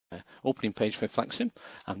opening page for FlexSim.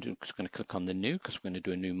 I'm just going to click on the new because we're going to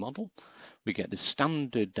do a new model. We get the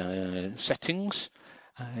standard settings.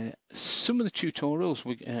 Some of the tutorials,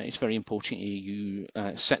 it's very important you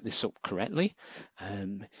set this up correctly.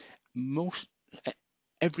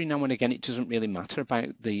 Every now and again, it doesn't really matter about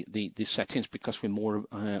the settings because we're more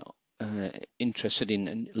interested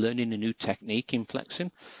in learning a new technique in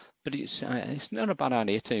FlexSim. But it's not a bad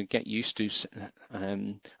idea to get used to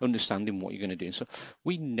understanding what you're going to do. So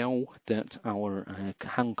we know that our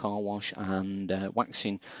hand car wash and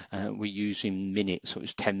waxing, we're using minutes. So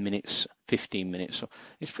it's 10 minutes, 15 minutes. So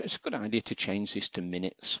it's a good idea to change this to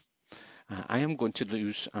minutes. I am going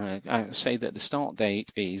to say that the start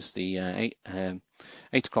date is the 8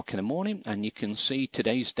 o'clock in the morning, and you can see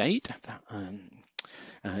today's date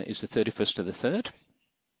is the 31st of the 3rd.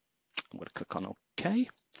 I'm going to click on OK.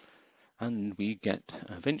 And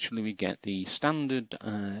eventually we get the standard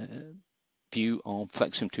view of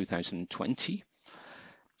FlexSim 2020.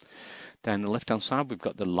 Down the left-hand side, we've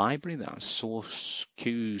got the library, that's source,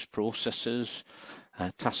 queues, processors,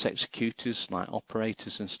 task executors like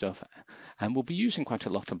operators and stuff. And we'll be using quite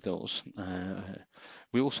a lot of those.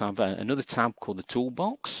 We also have another tab called the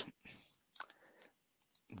toolbox.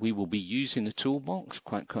 We will be using the toolbox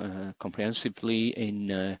quite comprehensively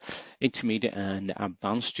in intermediate and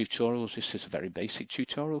advanced tutorials. This is a very basic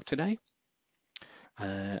tutorial today.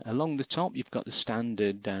 Along the top, you've got the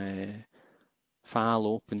standard file,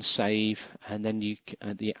 open, save, and then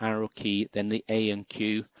the arrow key, then the A and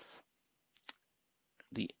Q.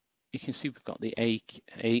 You can see we've got the A,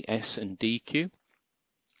 S, and D queue.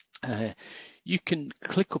 You can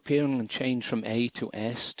click up here and change from A to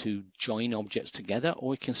S to join objects together,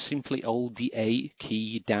 or you can simply hold the A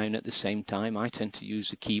key down at the same time. I tend to use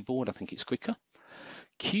the keyboard, I think it's quicker.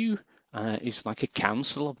 Q is like a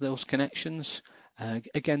cancel of those connections.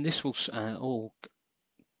 Again, this will all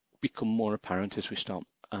become more apparent as we start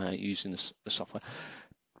using the software.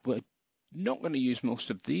 We're not going to use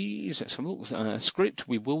most of these. Let's have a look. Script,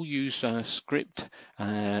 we will use script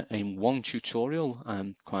in one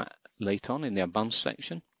tutorial quite late on in the advanced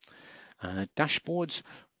section. Dashboards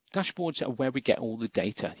are where we get all the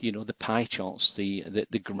data, the pie charts, the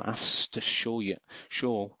graphs to show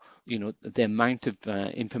the amount of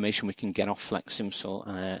information we can get off FlexSim. So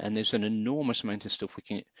and there's an enormous amount of stuff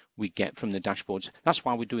we get from the dashboards. That's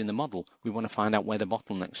why we're doing the model. We want to find out where the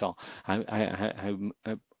bottlenecks are,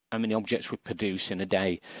 how many objects we produce in a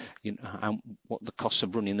day, and what the cost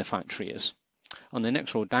of running the factory is. On the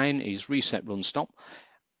next row down is reset, run, stop.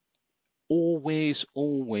 Always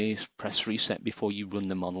press reset before you run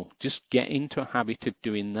the model. Just get into a habit of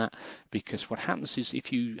doing that, because what happens is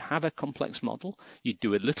if you have a complex model, you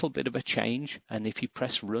do a little bit of a change, and if you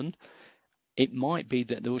press run, it might be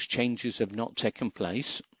that those changes have not taken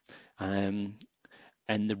place, and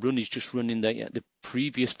the run is just running the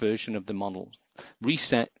previous version of the model.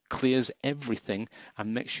 Reset clears everything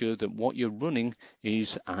and makes sure that what you're running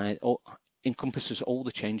is encompasses all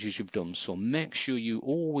the changes you've done. So make sure you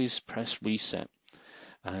always press reset.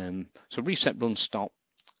 So reset, run, stop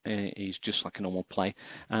is just like a normal play.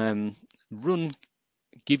 Run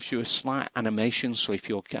gives you a slight animation. So if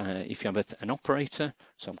you have an operator,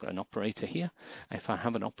 so I've got an operator here. If I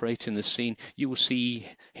have an operator in the scene, you will see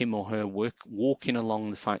him or her walking along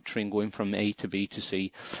the factory and going from A to B to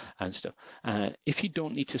C and stuff. If you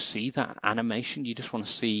don't need to see that animation, you just want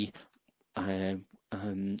to see an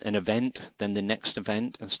event, then the next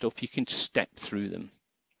event and stuff, you can step through them.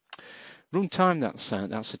 Runtime,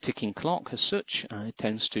 that's a ticking clock as such. It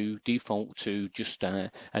tends to default to just the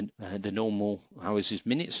normal hours is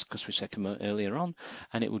minutes because we set them earlier on,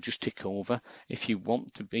 and it will just tick over. If you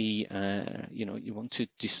want to be, you want to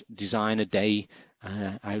design a day,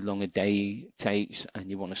 how long a day takes, and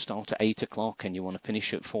you want to start at 8 o'clock and you want to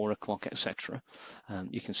finish at 4 o'clock, etc.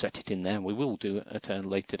 You can set it in there. We will do it at a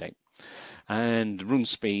later date. And run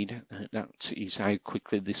speed, that is how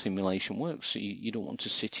quickly the simulation works. So you don't want to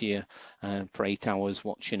sit here for 8 hours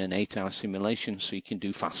watching an 8-hour simulation, so you can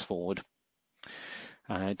do fast forward.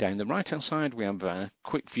 Down the right hand side we have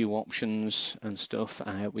quick view options and stuff,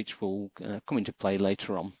 which will come into play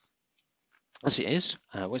later on. As it is,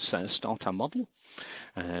 let's start our model.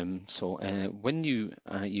 When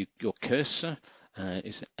your cursor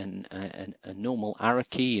is a normal arrow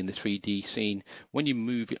key in the 3D scene. When you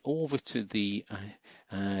move it over to the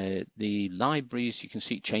libraries, you can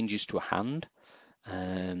see it changes to a hand.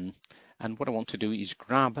 And what I want to do is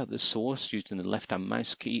grab the source using the left-hand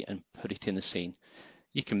mouse key and put it in the scene.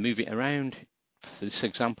 You can move it around. For this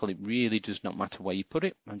example, it really does not matter where you put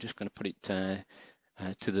it. I'm just going to put it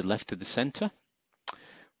to the left of the center.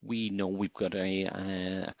 We know we've got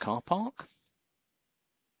a car park.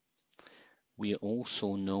 we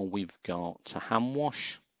also know we've got a hand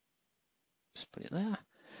wash. Just put it there.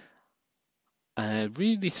 A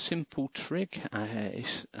really simple trick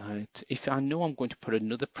is if I know I'm going to put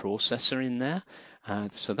another processor in there,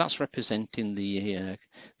 so that's representing the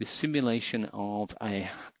simulation of a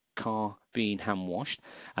car being hand washed,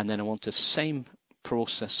 and then I want the same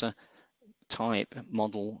processor type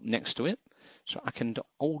model next to it. So I can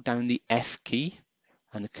hold down the F key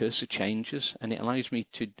and the cursor changes, and it allows me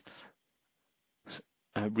to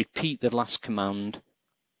repeat the last command.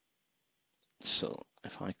 So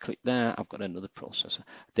if I click there, I've got another processor.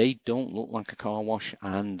 They don't look like a car wash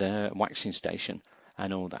and waxing station. I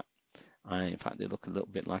know that. In fact, they look a little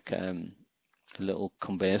bit like a little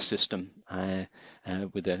conveyor system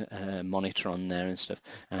with a monitor on there and stuff.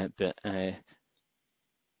 But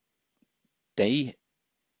they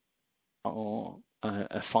are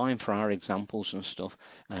fine for our examples and stuff.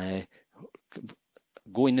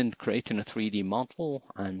 Going and creating a 3D model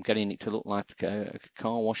and getting it to look like a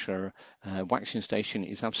car wash or a waxing station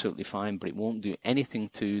is absolutely fine, but it won't do anything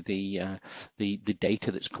to the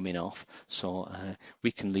data that's coming off. So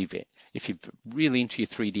we can leave it. If you're really into your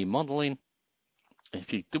 3D modeling,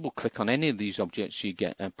 if you double click on any of these objects, you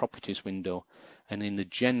get a properties window, and in the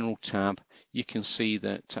general tab you can see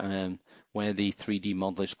that where the 3D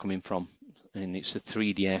model is coming from. And it's a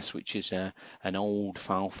 3ds, which is an old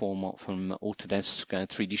file format from Autodesk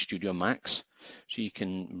 3D Studio Max. So you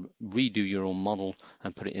can redo your own model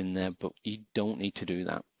and put it in there, but you don't need to do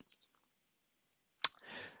that.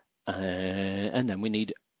 And then we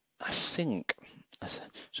need a sink.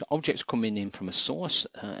 So objects coming in from a source,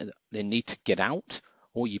 they need to get out,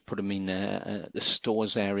 or you put them in the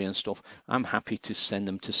stores area and stuff. I'm happy to send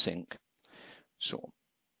them to sink. So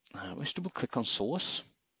let's double click on source.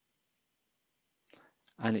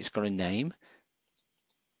 And it's got a name.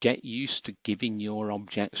 Get used to giving your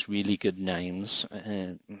objects really good names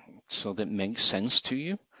so that it makes sense to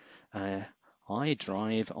you. I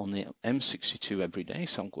drive on the M62 every day,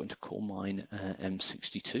 so I'm going to call mine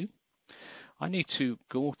M62. I need to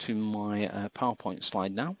go to my PowerPoint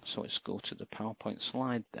slide now, so let's go to the PowerPoint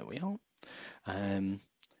slide. There we are.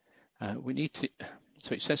 We need to.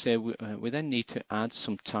 So it says here, we then need to add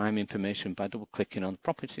some time information by double clicking on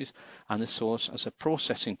properties, and the source as a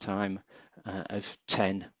processing time of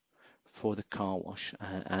 10 for the car wash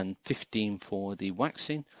and 15 for the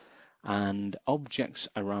waxing, and objects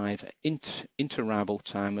arrive at interarrival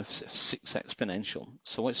time of 6 exponential.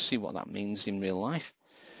 So let's see what that means in real life.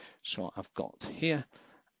 So I've got here,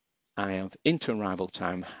 I have interarrival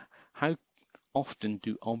time. How often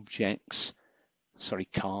do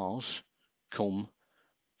cars come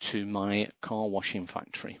to my car washing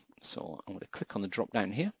factory? So I'm going to click on the drop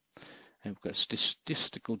down here, and we've got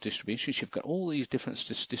statistical distributions. You've got all these different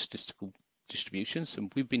statistical distributions,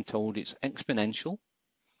 and we've been told it's exponential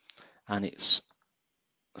and it's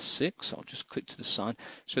 6. I'll just click to the side.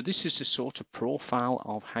 So this is the sort of profile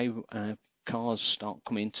of how cars start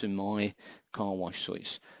coming to my car wash. So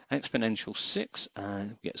it's exponential 6,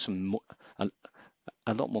 and we get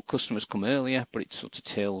a lot more customers come earlier, but it sort of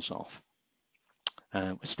tails off.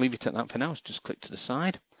 Let's leave it at that for now. Let's just click to the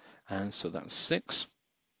side, and so that's 6.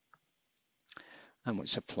 And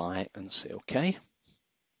let's apply it and say OK.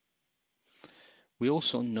 We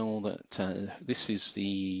also know that this is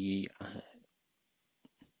the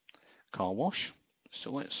car wash.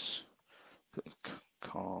 So let's put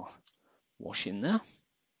car wash in there.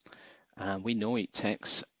 And we know it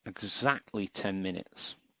takes exactly 10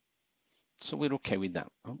 minutes. So we're OK with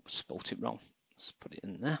that. Oh, spelled it wrong. Let's put it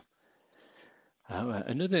in there.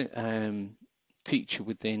 Another feature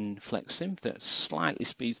within FlexSim that slightly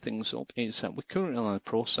speeds things up is that we're currently on a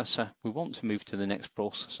processor. We want to move to the next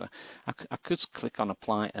processor. I could click on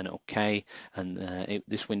apply and OK, and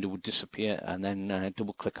this window would disappear, and then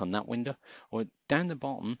double click on that window. Or down the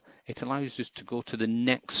bottom, it allows us to go to the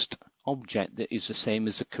next object that is the same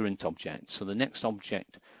as the current object. So the next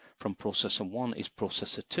object from processor 1 is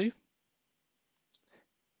processor 2.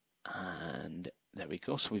 And there we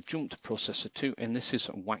go. So we've jumped to processor 2, and this is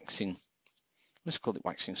waxing. Let's call it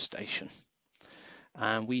waxing station.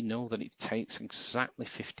 And we know that it takes exactly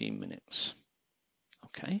 15 minutes.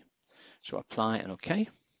 Okay. So apply and OK.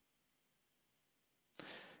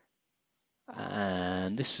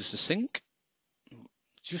 And this is the sink.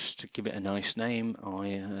 Just to give it a nice name,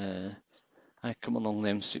 I come along the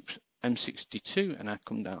M62 and I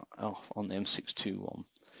come down off on the M621.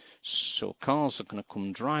 So cars are going to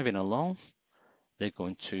come driving along. They're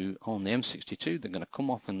going to, on the M62, they're going to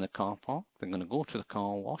come off in the car park. They're going to go to the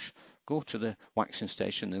car wash, go to the waxing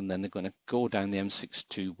station, and then they're going to go down the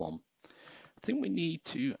M621. I think we need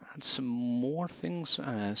to add some more things.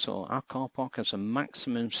 So our car park has a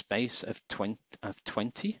maximum space of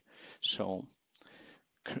 20. So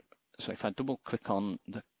if I double click on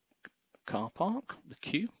the car park, the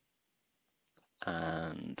queue,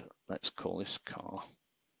 and let's call this car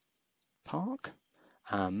park,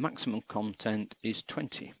 maximum content is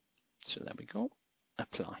 20. So there we go,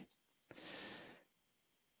 apply.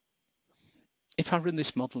 If I run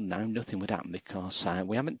this model now, nothing would happen because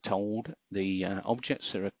we haven't told the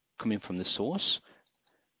objects that are coming from the source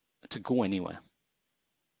to go anywhere.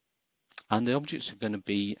 And the objects are going to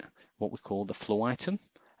be what we call the flow item,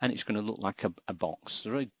 and it's going to look like a box.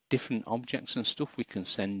 There are different objects and stuff we can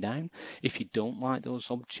send down. If you don't like those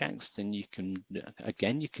objects, then you can,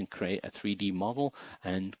 again, you can create a 3D model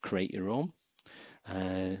and create your own.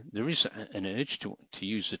 There is an urge to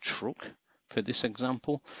use a truck for this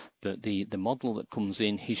example, but the model that comes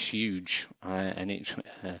in is huge, and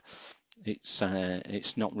it's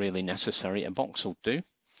not really necessary. A box will do.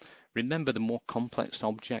 Remember, the more complex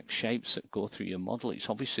object shapes that go through your model, it's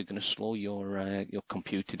obviously going to slow your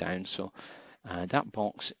computer down. So that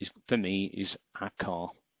box is, for me, is a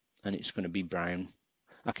car, and it's going to be brown.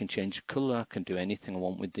 I can change the color, I can do anything I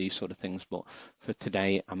want with these sort of things, but for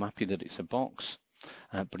today, I'm happy that it's a box.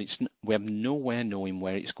 But we have nowhere knowing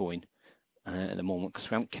where it's going at the moment because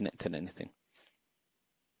we haven't connected anything.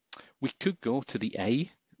 We could go to the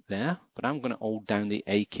A there, but I'm going to hold down the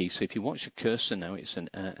A key. So if you watch the cursor now, it's an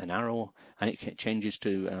arrow, and it changes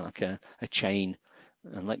to like a chain,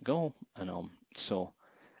 and let go and on. So,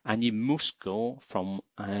 and you must go from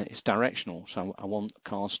it's directional. So I want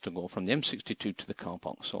cars to go from the M62 to the car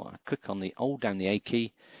park. So I click on hold down the A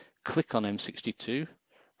key, click on M62,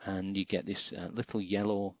 and you get this little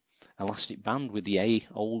yellow elastic band with the A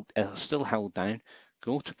still held down.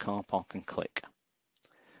 Go to car park and click.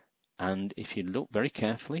 And if you look very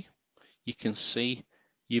carefully, you can see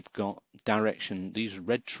you've got direction. These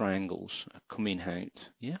red triangles are coming out,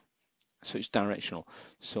 yeah? So it's directional.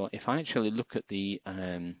 So if I actually look at the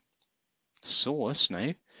source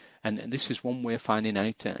now, and this is one way of finding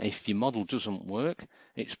out if your model doesn't work,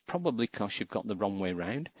 it's probably because you've got the wrong way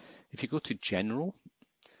around. If you go to General,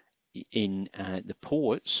 in the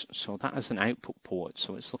ports, so that is an output port.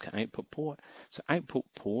 So let's look at output port. So output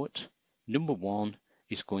port, number 1,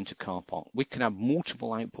 is going to car park. We can have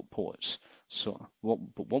multiple output ports. So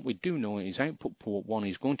what we do know is output port 1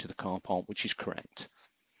 is going to the car park, which is correct.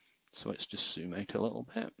 So let's just zoom out a little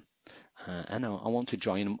bit. And I want to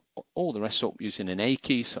join all the rest up using an A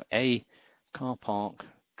key. So A, car park,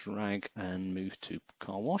 drag and move to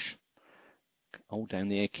car wash. Hold down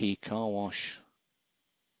the A key, car wash,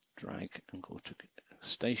 drag and go to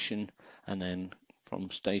station, and then from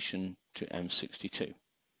station to M62.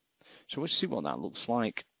 So let's see what that looks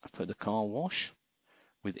like for the car wash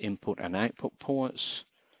with input and output ports.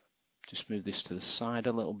 Just move this to the side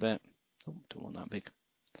a little bit. Oh, don't want that big.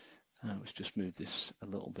 Let's just move this a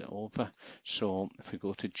little bit over. So if we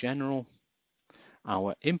go to General,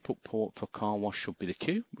 our input port for car wash should be the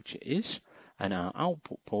Q, which it is, and our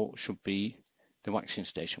output port should be the waxing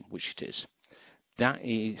station, which it is. That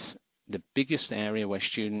is the biggest area where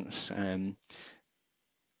students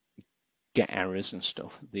get errors and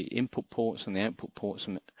stuff. The input ports and the output ports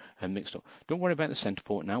are mixed up. Don't worry about the center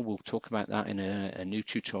port now. We'll talk about that in a new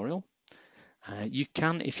tutorial. You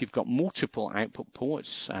can, if you've got multiple output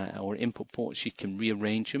ports or input ports, you can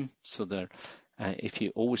rearrange them so that if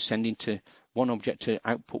you're always sending to one object to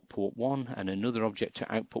output port 1 and another object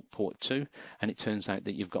to output port 2, and it turns out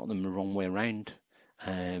that you've got them the wrong way around,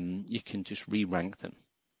 you can just re-rank them.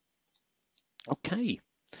 Okay,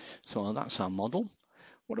 so that's our model.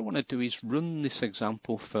 What I want to do is run this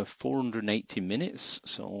example for 480 minutes.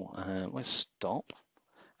 So let's stop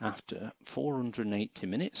after 480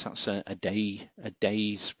 minutes. That's a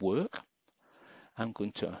day's work. I'm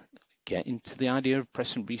going to get into the idea of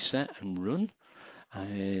press and reset and run.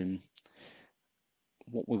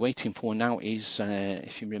 What we're waiting for now is,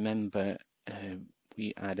 if you remember,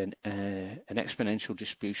 we had an exponential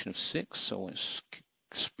distribution of 6. So let's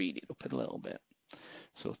speed it up a little bit.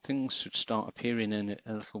 So things should start appearing in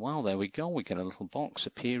a little while. There we go. We get a little box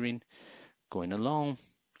appearing, going along.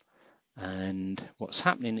 And what's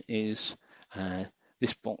happening is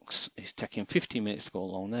this box is taking 15 minutes to go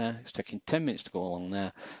along there. It's taking 10 minutes to go along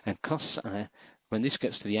there. And because when this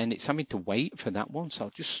gets to the end, it's having to wait for that one. So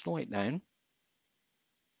I'll just slow it down.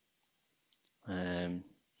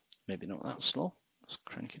 Maybe not that slow. Let's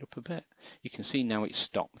crank it up a bit. You can see now it's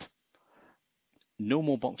stopped. No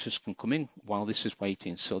more boxes can come in while this is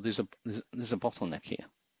waiting. So there's a bottleneck here.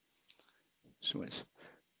 So it's,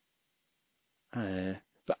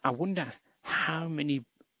 but I wonder how many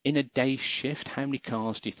in a day shift, how many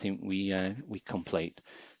cars do you think we complete?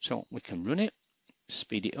 So we can run it,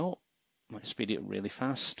 speed it up. Might speed it up really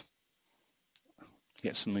fast.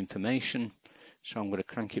 Get some information. So I'm going to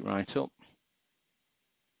crank it right up.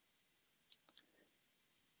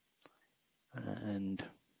 And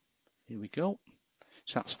here we go.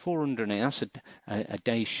 So that's 408. That's a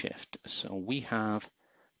day shift. So we have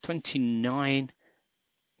 29.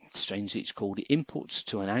 Strangely, it's called inputs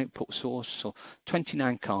to an output source. So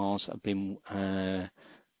 29 cars have been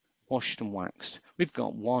washed and waxed. We've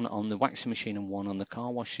got one on the waxing machine and one on the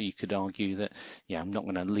car wash. So you could argue that, yeah, I'm not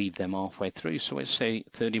going to leave them halfway through. So let's say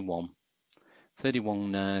 31.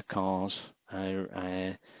 31 cars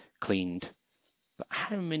are cleaned. But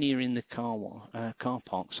how many are in the car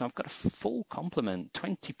park? So I've got a full complement.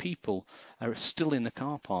 20 people are still in the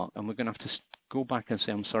car park, and we're going to have to go back and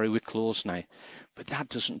say, I'm sorry, we're closed now. But that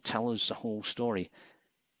doesn't tell us the whole story.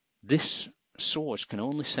 This source can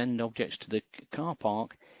only send objects to the car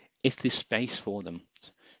park if there's space for them.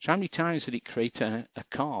 So how many times did it create a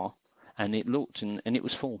car and it looked and it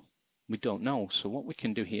was full? We don't know. So what we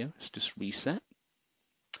can do here is just reset.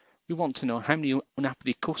 We want to know how many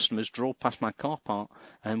unhappy customers drove past my car park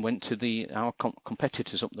and went to our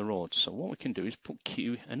competitors up the road. So what we can do is put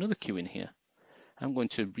another queue in here. I'm going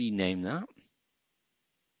to rename that.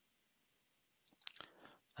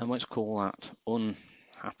 And let's call that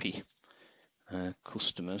unhappy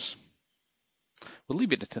customers. We'll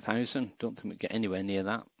leave it at 1,000. Don't think we'll get anywhere near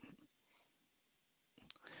that.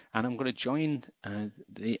 And I'm going to join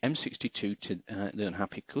the M62 to the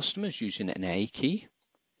unhappy customers using an A key.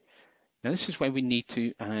 Now this is where we need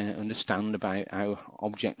to understand about how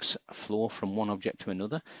objects flow from one object to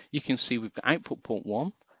another. You can see we've got output port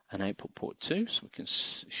 1 and output port 2, so we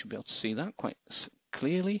should be able to see that quite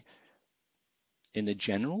clearly in the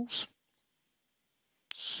generals.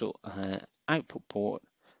 So output port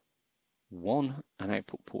 1 and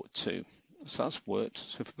output port 2. So that's worked.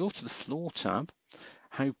 So if we go to the flow tab,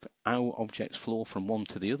 how objects flow from one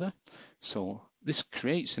to the other. So this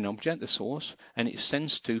creates an object, the source, and it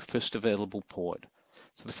sends to first available port.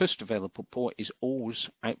 So the first available port is always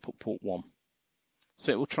output port 1.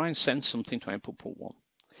 So it will try and send something to output port 1.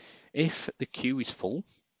 If the queue is full,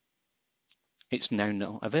 it's now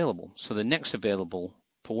not available. So the next available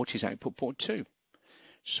port is output port 2.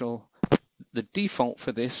 So the default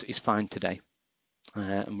for this is fine today,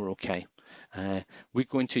 and we're okay. We're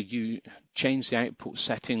going to change the output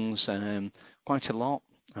settings quite a lot,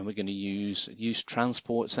 and we're going to use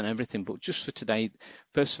transports and everything, but just for today,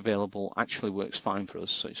 first available actually works fine for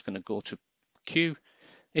us. So it's going to go to queue.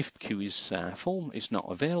 If queue is full, it's not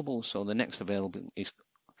available, so the next available is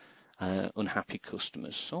unhappy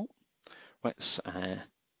customers. So let's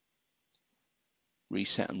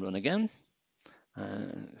reset and run again.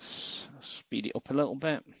 Speed it up a little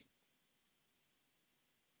bit.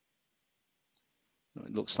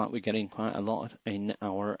 It looks like we're getting quite a lot in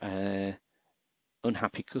our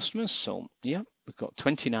unhappy customers. So yeah, we've got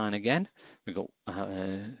 29 again. We've got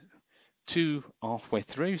 2 halfway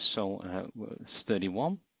through, so it's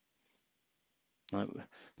 31.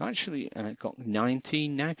 Actually got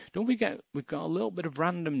 19 now. Don't forget, we've got a little bit of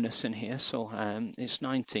randomness in here, so it's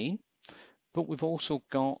 19. But we've also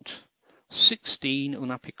got 16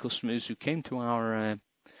 unhappy customers who came to our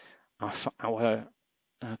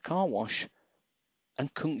car wash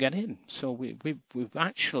and couldn't get in. So we've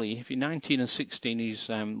actually, if you're 19 and 16 is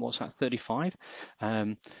what's that, 35,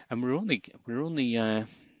 and we're only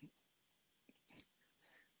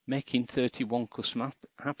making 31 customers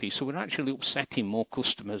happy. So we're actually upsetting more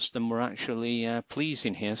customers than we're actually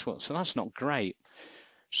pleasing here. So that's not great.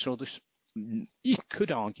 So you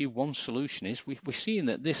could argue one solution is we're seeing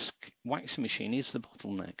that this waxing machine is the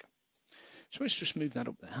bottleneck. So let's just move that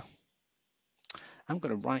up there. I'm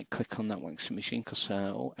going to right click on that waxing machine because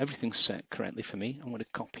everything's set correctly for me. I'm going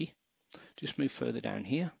to copy, just move further down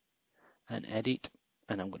here and edit,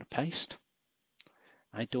 and I'm going to paste.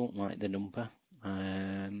 I don't like the number.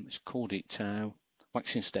 It's called it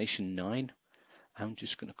waxing station 9. I'm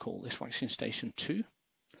just going to call this waxing station 2.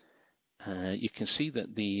 You can see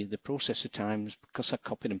that the processor times, because I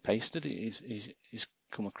copied and pasted, is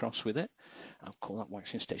come across with it. I'll call that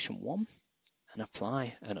waxing station 1 and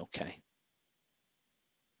apply and OK.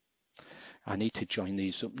 I need to join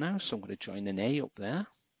these up now, so I'm going to join an A up there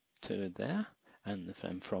to there, and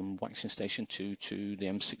then from waxing station 2 to the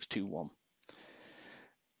M621.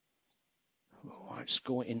 Let's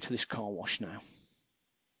go into this car wash now.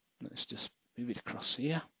 Let's just move it across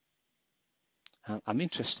here. I'm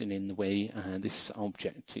interested in the way this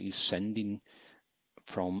object is sending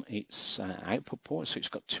from its output port. So it's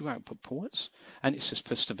got 2 output ports, and it says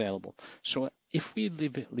first available. So if we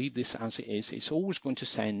leave this as it is, it's always going to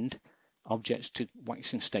send objects to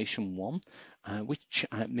waxing station 1, which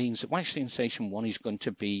means that waxing station 1 is going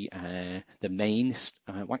to be the main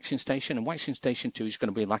waxing station, and waxing station 2 is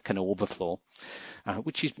going to be like an overflow,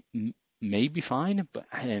 which is maybe fine, but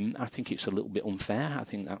I think it's a little bit unfair. I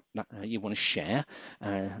think that you want to share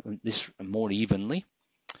this more evenly.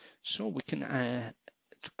 So we can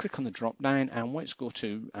click on the drop down and let's go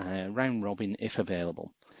to round robin if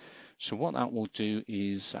available. So what that will do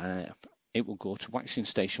is it will go to waxing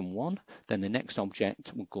station 1, then the next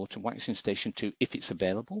object will go to waxing station 2 if it's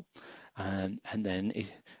available, and then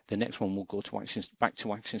the next one will go to back to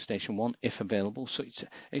waxing station 1 if available. So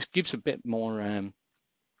it gives a bit more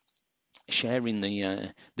sharing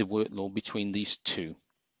the workload between these two.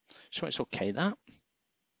 So it's okay that.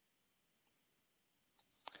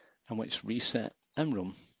 And let's reset and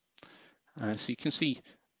run. So you can see,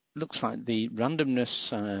 looks like the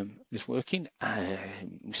randomness is working.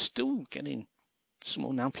 We're still getting some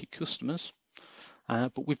unhappy customers,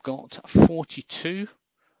 but we've got 42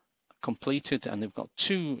 completed, and they've got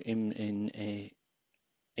 2 in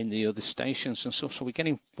the other stations, and so we're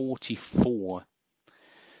getting 44.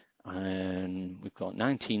 And we've got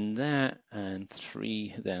 19 there and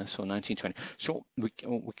 3 there, so 19, 20. So we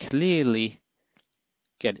clearly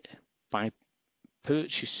get it by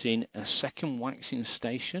purchasing a second waxing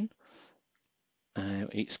station.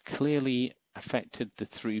 It's clearly affected the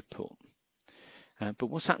throughput. But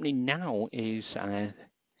what's happening now is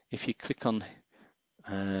if you click on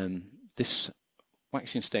this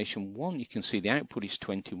waxing station 1, you can see the output is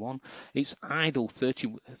 21. It's idle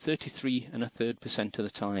 33.33% of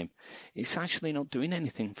the time. It's actually not doing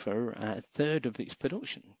anything for a third of its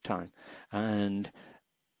production time, and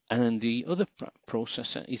the other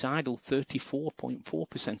processor is idle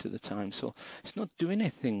 34.4% of the time. So it's not doing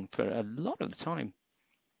anything for a lot of the time.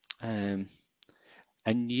 And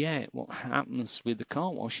yet, what happens with the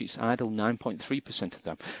car wash? It's idle 9.3% of the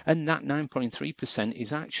time, and that 9.3%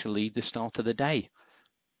 is actually the start of the day,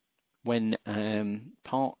 when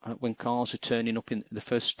cars are turning up in the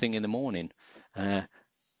first thing in the morning.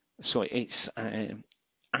 So it's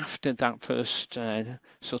after that first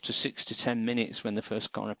sort of 6 to 10 minutes when the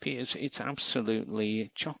first car appears. It's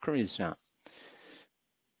absolutely chocker, is that?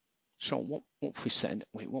 So what we said,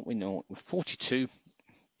 what we know, 42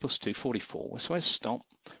 plus 2, 44. So let's stop,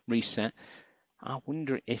 reset. I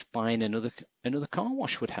wonder if buying another car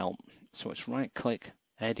wash would help. So let's right click,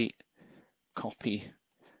 edit, copy,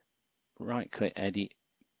 right click, edit,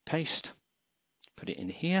 paste, put it in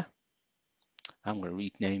here. I'm going to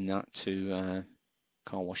rename that to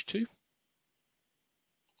car wash 2.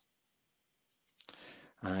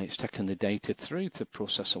 It's taken the data through to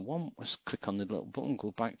processor 1. Let's click on the little button, go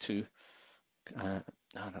back to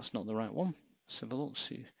that's not the right one. Let's have a look,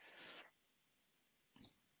 see. There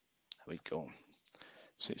we go.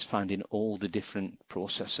 So it's finding all the different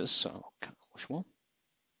processors. So car wash 1.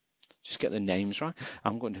 Just get the names right.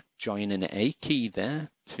 I'm going to join an A key there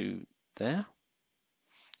to there,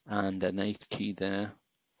 and an A key there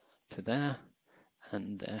to there,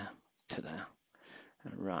 and there to there.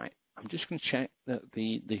 Right. I'm just going to check that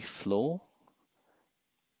the flow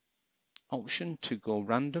option to go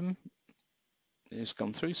random is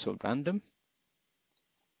gone through. So random.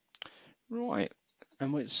 Right.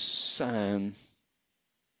 And let's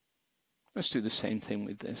do the same thing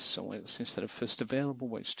with this. So let's, instead of first available,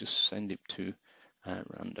 let's just send it to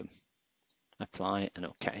random. Apply and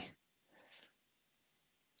OK.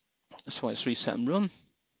 So let's reset and run.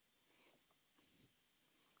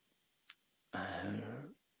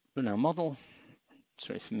 Run our model.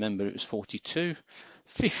 So if you remember, it was 42,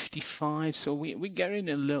 55. So we're getting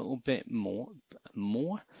a little bit more.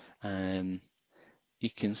 You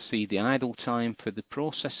can see the idle time for the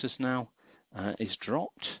processors now is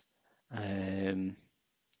dropped. And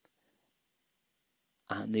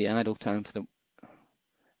the idle time for the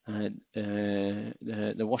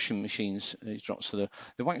washing machines is dropped. So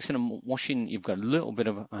the waxing and washing, you've got a little bit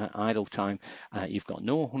of idle time. You've got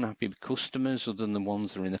no unhappy customers other than the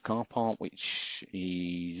ones that are in the car park, which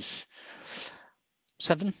is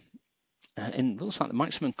 7. And it looks like the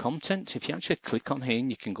maximum content. If you actually click on here, and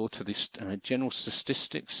you can go to this general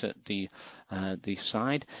statistics at the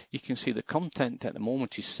side, you can see the content at the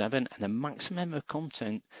moment is 7, and the maximum of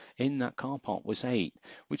content in that car park was 8,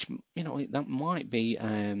 which, you know, that might be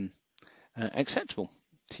acceptable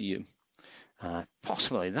to you.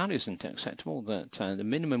 Possibly that isn't acceptable, that the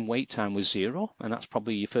minimum wait time was 0, and that's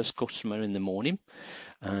probably your first customer in the morning.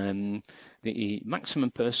 The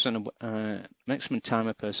maximum time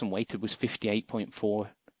a person waited was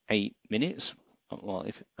 58.48 minutes. Well,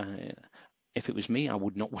 if it was me, I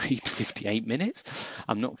would not wait 58 minutes.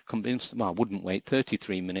 I'm not convinced. Well, I wouldn't wait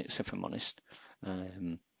 33 minutes if I'm honest.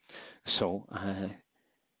 So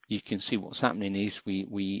you can see what's happening is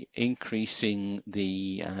we increasing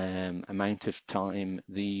the amount of time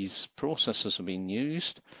these processors are being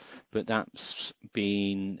used, but that's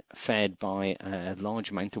being fed by a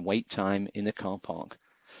large amount of wait time in the car park.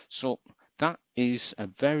 So that is a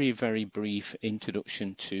very, very brief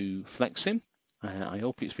introduction to FlexSim. I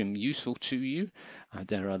hope it's been useful to you.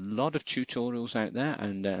 There are a lot of tutorials out there,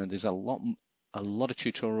 and there's a lot of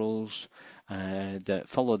tutorials that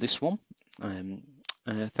follow this one.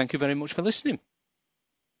 Thank you very much for listening.